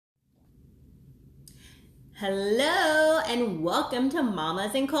Hello and welcome to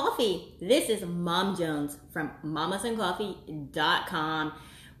Mamas and Coffee. This is Mom Jones from mamasandcoffee.com.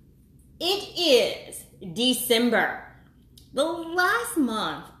 It is December, the last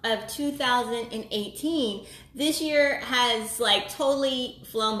month of 2018. This year has totally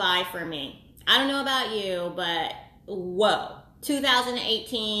flown by for me. I don't know about you, but whoa,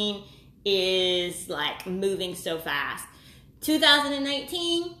 2018 is moving so fast.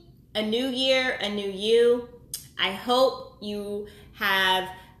 2019, a new year, a new you. I hope you have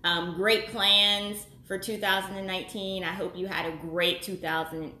great plans for 2019. I hope you had a great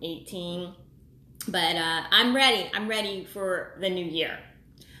 2018. But I'm ready. I'm ready for the new year.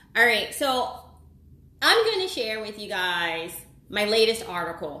 All right, so I'm going to share with you guys my latest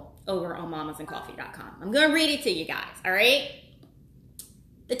article over on mamasandcoffee.com. I'm going to read it to you guys, all right?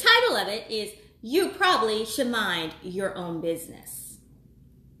 The title of it is, You Probably Should Mind Your Own Business.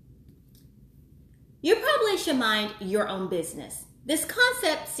 You probably should mind your own business. This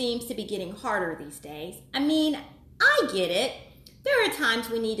concept seems to be getting harder these days. I mean, I get it. There are times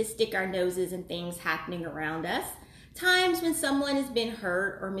we need to stick our noses in things happening around us. Times when someone has been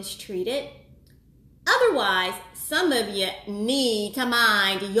hurt or mistreated. Otherwise, some of you need to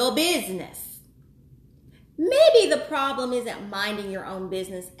mind your business. Maybe the problem isn't minding your own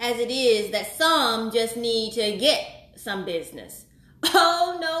business as it is that some just need to get some business.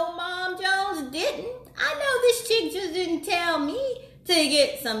 Oh, no, Mom Jones didn't. I know this chick just didn't tell me to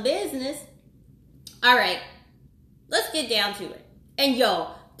get some business. All right, let's get down to it. And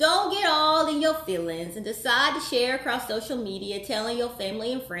don't get all in your feelings and decide to share across social media telling your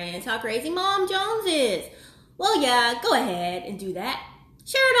family and friends how crazy Mom Jones is. Well, yeah, go ahead and do that.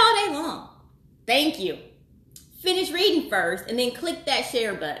 Share it all day long. Thank you. Finish reading first and then click that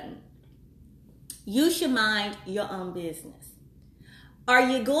share button. You should mind your own business. Are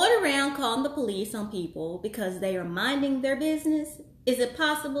you going around calling the police on people because they are minding their business? Is it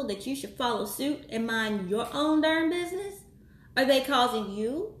possible that you should follow suit and mind your own darn business? Are they causing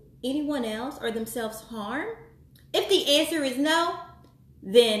you, anyone else, or themselves harm? If the answer is no,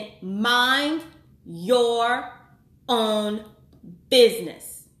 then mind your own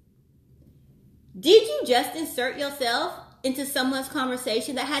business. Did you just insert yourself into someone's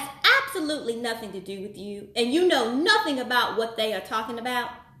conversation that has absolutely nothing to do with you and you know nothing about what they are talking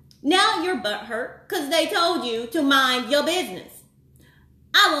about? Now you're butthurt because they told you to mind your business.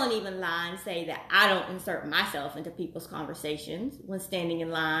 I won't even lie and say that I don't insert myself into people's conversations when standing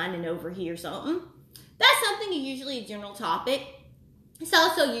in line and overhear something. That's something usually a general topic. It's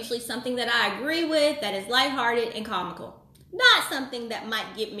also usually something that I agree with that is lighthearted and comical. Not something that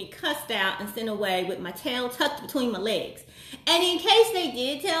might get me cussed out and sent away with my tail tucked between my legs. And in case they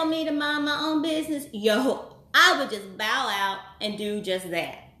did tell me to mind my own business, I would just bow out and do just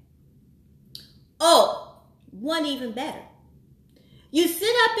that. Oh, one even better. You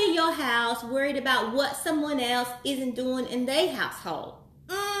sit up in your house worried about what someone else isn't doing in their household.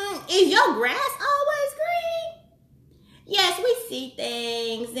 Is your grass always green? Yes, we see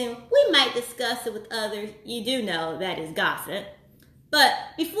things and we might discuss it with others. You do know that is gossip. But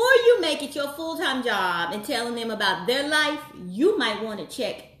before you make it your full-time job and telling them about their life, you might want to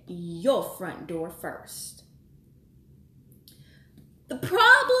check your front door first. The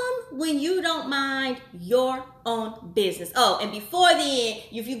problem when you don't mind your own business. Oh, and before then,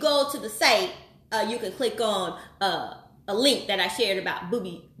 if you go to the site, you can click on a link that I shared about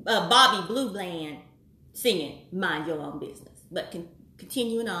Bobby Blue Bland singing Mind Your Own Business. But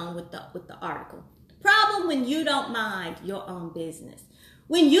continuing on with the article. Problem when you don't mind your own business.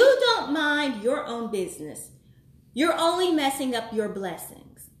 When you don't mind your own business, you're only messing up your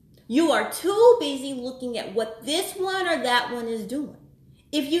blessings. You are too busy looking at what this one or that one is doing.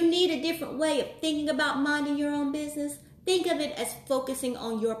 If you need a different way of thinking about minding your own business, think of it as focusing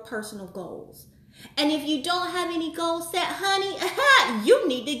on your personal goals. And if you don't have any goals set, honey, you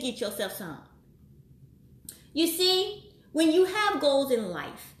need to get yourself some. You see, when you have goals in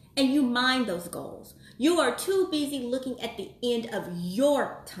life and you mind those goals, you are too busy looking at the end of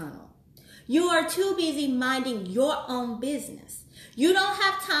your tunnel. You are too busy minding your own business. You don't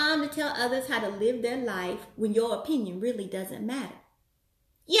have time to tell others how to live their life when your opinion really doesn't matter.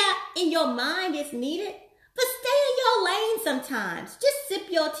 Yeah, in your mind it's needed, but stay in your lane sometimes. Just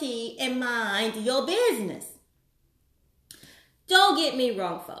sip your tea and mind your business. Don't get me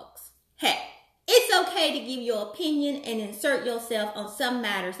wrong, folks. Heck, it's okay to give your opinion and insert yourself on some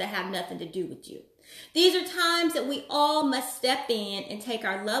matters that have nothing to do with you. These are times that we all must step in and take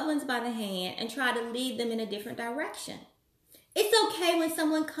our loved ones by the hand and try to lead them in a different direction. It's okay when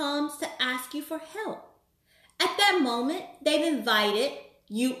someone comes to ask you for help. At that moment, they've invited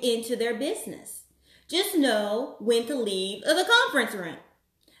you into their business. Just know when to leave the conference room.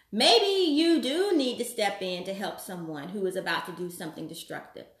 Maybe you do need to step in to help someone who is about to do something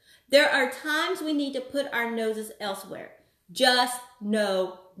destructive. There are times we need to put our noses elsewhere. Just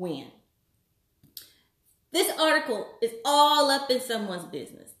know when. This article is all up in someone's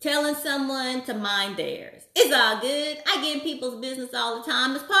business, telling someone to mind theirs. It's all good. I get in people's business all the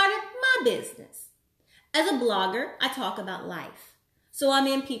time as part of my business. As a blogger, I talk about life, so I'm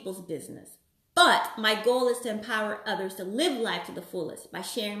in people's business. But my goal is to empower others to live life to the fullest by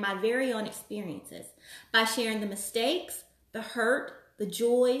sharing my very own experiences, by sharing the mistakes, the hurt, the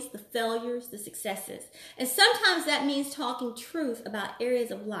joys, the failures, the successes. And sometimes that means talking truth about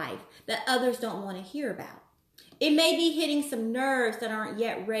areas of life that others don't want to hear about. It may be hitting some nerves that aren't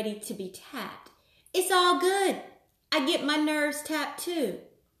yet ready to be tapped. It's all good. I get my nerves tapped too.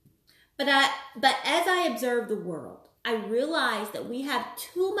 But as I observe the world, I realize that we have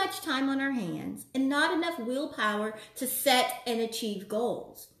too much time on our hands and not enough willpower to set and achieve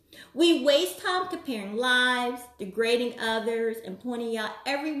goals. We waste time comparing lives, degrading others, and pointing out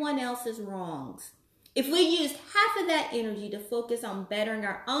everyone else's wrongs. If we used half of that energy to focus on bettering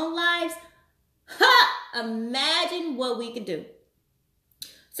our own lives, imagine what we could do.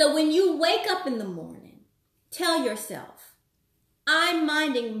 So when you wake up in the morning, tell yourself, I'm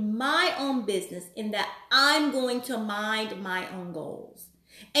minding my own business in that I'm going to mind my own goals.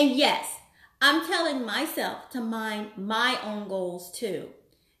 And yes, I'm telling myself to mind my own goals too.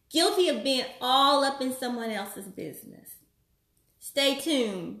 Guilty of being all up in someone else's business. Stay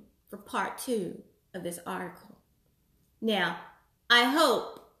tuned for part 2 of this article. Now, I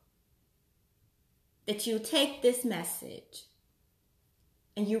hope that you take this message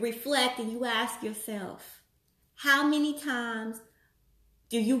and you reflect and you ask yourself, how many times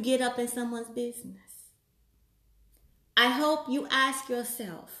do you get up in someone's business? I hope you ask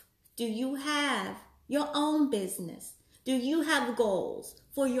yourself, do you have your own business? Do you have goals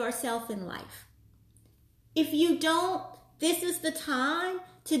for yourself in life? If you don't, this is the time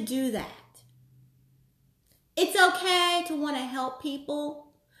to do that. It's okay to want to help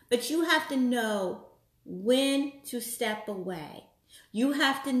people, but you have to know when to step away. You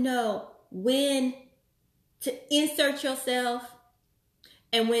have to know when to insert yourself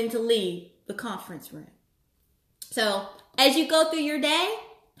and when to leave the conference room. So as you go through your day,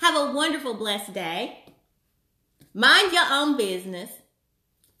 have a wonderful, blessed day. Mind your own business.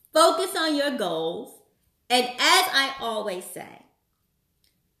 Focus on your goals. And as I always say,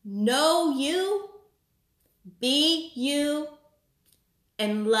 know you, be you,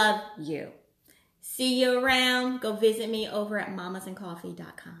 and love you. See you around. Go visit me over at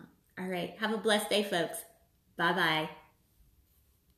mamasandcoffee.com. All right. Have a blessed day, folks. Bye-bye.